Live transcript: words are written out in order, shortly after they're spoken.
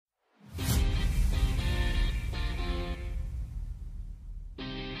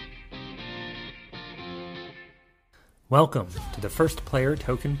Welcome to the First Player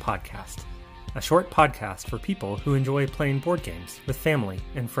Token Podcast, a short podcast for people who enjoy playing board games with family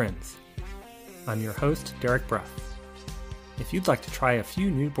and friends. I'm your host, Derek Bruff. If you'd like to try a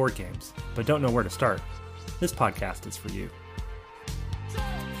few new board games, but don't know where to start, this podcast is for you.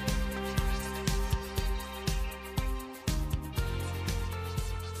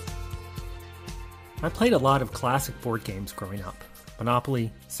 I played a lot of classic board games growing up. Monopoly,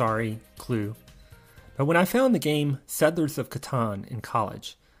 Sorry, Clue. But when I found the game Settlers of Catan in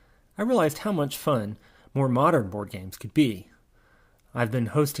college, I realized how much fun more modern board games could be. I've been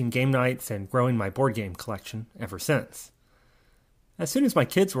hosting game nights and growing my board game collection ever since. As soon as my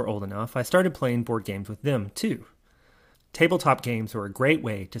kids were old enough, I started playing board games with them too. Tabletop games are a great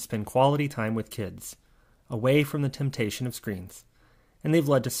way to spend quality time with kids, away from the temptation of screens, and they've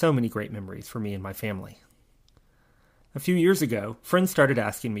led to so many great memories for me and my family. A few years ago, friends started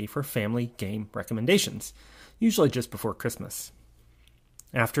asking me for family game recommendations, usually just before Christmas.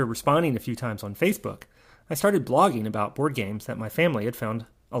 After responding a few times on Facebook, I started blogging about board games that my family had found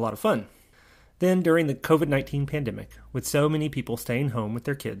a lot of fun. Then, during the COVID-19 pandemic, with so many people staying home with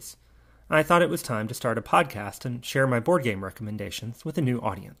their kids, I thought it was time to start a podcast and share my board game recommendations with a new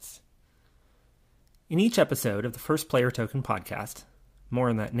audience. In each episode of the First Player Token Podcast, more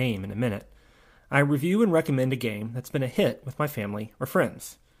on that name in a minute, I review and recommend a game that's been a hit with my family or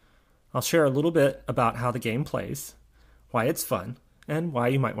friends. I'll share a little bit about how the game plays, why it's fun, and why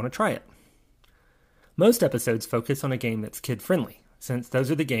you might want to try it. Most episodes focus on a game that's kid-friendly, since those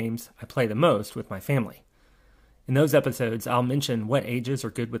are the games I play the most with my family. In those episodes, I'll mention what ages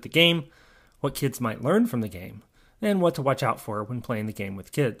are good with the game, what kids might learn from the game, and what to watch out for when playing the game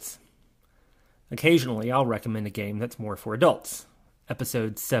with kids. Occasionally, I'll recommend a game that's more for adults.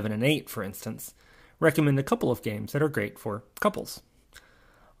 Episodes 7 and 8, for instance, recommend a couple of games that are great for couples.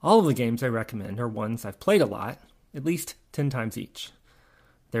 All of the games I recommend are ones I've played a lot, at least 10 times each.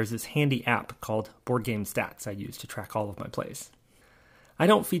 There's this handy app called Board Game Stats I use to track all of my plays. I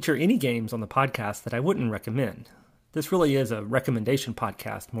don't feature any games on the podcast that I wouldn't recommend. This really is a recommendation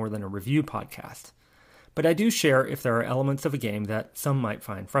podcast more than a review podcast. But I do share if there are elements of a game that some might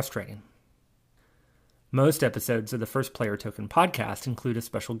find frustrating. Most episodes of the First Player Token Podcast include a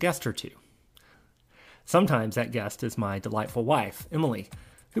special guest or two. Sometimes that guest is my delightful wife, Emily,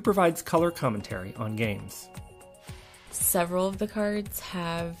 who provides color commentary on games. Several of the cards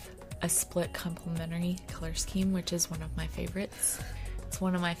have a split complementary color scheme, which is one of my favorites. It's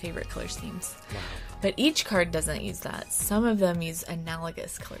one of my favorite color schemes. Wow. But each card doesn't use that. Some of them use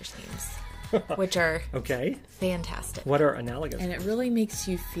analogous color schemes, which are fantastic. What are analogous? And it really makes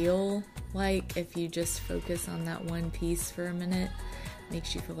you feel like if you just focus on that one piece for a minute,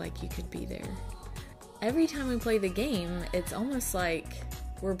 makes you feel like you could be there. Every time we play the game, it's almost like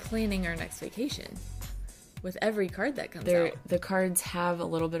we're planning our next vacation with every card that comes out. The cards have a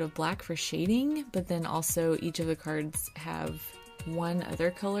little bit of black for shading, but then also each of the cards have one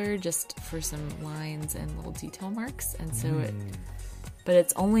other color just for some lines and little detail marks. And so but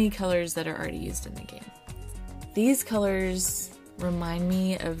it's only colors that are already used in the game. These colors remind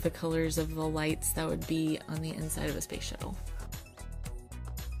me of the colors of the lights that would be on the inside of a space shuttle.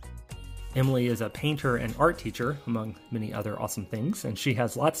 Emily is a painter and art teacher, among many other awesome things, and she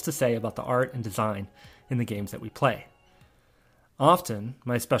has lots to say about the art and design in the games that we play. Often,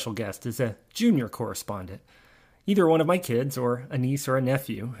 my special guest is a junior correspondent, either one of my kids or a niece or a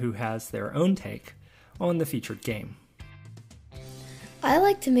nephew who has their own take on the featured game. I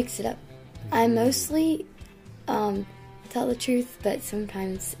like to mix it up. I mostly tell the truth, but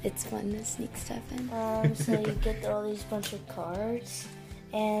sometimes it's fun to sneak stuff in. So you get all these bunch of cards,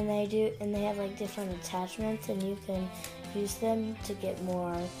 and they have like different attachments, and you can use them to get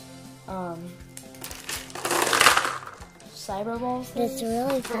more cyber balls. It's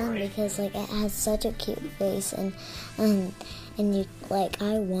really fun because like it has such a cute face, and you like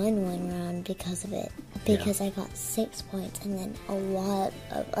I won one round because of it. Because I got 6 points and then a lot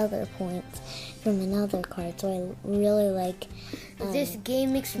of other points from another card. So I really like... this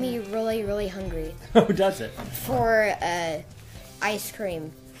game makes me really, really hungry. Oh, does it? For ice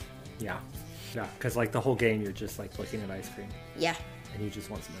cream. Yeah, because like the whole game you're just like looking at ice cream. Yeah. And you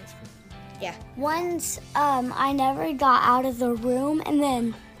just want some ice cream. Yeah. Once I never got out of the room, and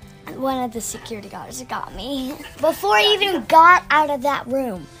then one of the security guards got me. Before I even got out of that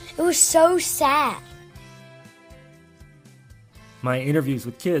room. It was so sad. My interviews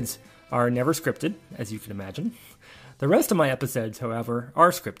with kids are never scripted, as you can imagine. The rest of my episodes, however, are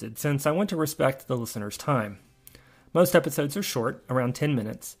scripted, since I want to respect the listener's time. Most episodes are short, around 10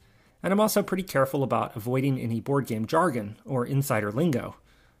 minutes, and I'm also pretty careful about avoiding any board game jargon or insider lingo.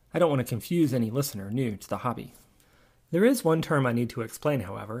 I don't want to confuse any listener new to the hobby. There is one term I need to explain,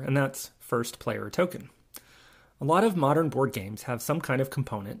 however, and that's first player token. A lot of modern board games have some kind of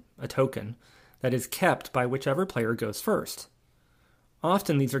component, a token, that is kept by whichever player goes first.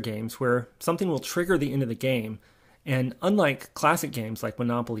 Often these are games where something will trigger the end of the game, and unlike classic games like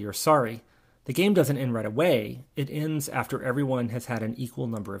Monopoly or Sorry, the game doesn't end right away, it ends after everyone has had an equal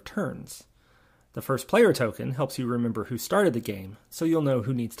number of turns. The first player token helps you remember who started the game, so you'll know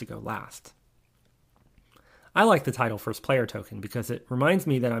who needs to go last. I like the title First Player Token because it reminds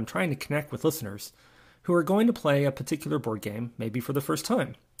me that I'm trying to connect with listeners who are going to play a particular board game, maybe for the first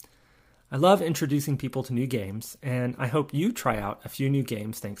time. I love introducing people to new games, and I hope you try out a few new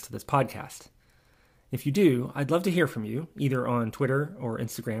games thanks to this podcast. If you do, I'd love to hear from you, either on Twitter or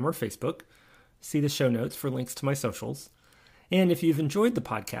Instagram or Facebook. See the show notes for links to my socials. And if you've enjoyed the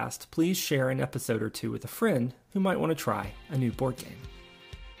podcast, please share an episode or two with a friend who might want to try a new board game.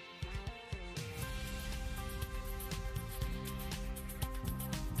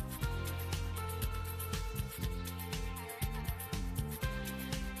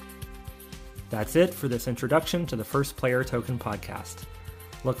 That's it for this introduction to the First Player Token podcast.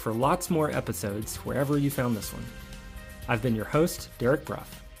 Look for lots more episodes wherever you found this one. I've been your host, Derek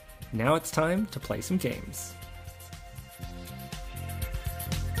Bruff. Now it's time to play some games.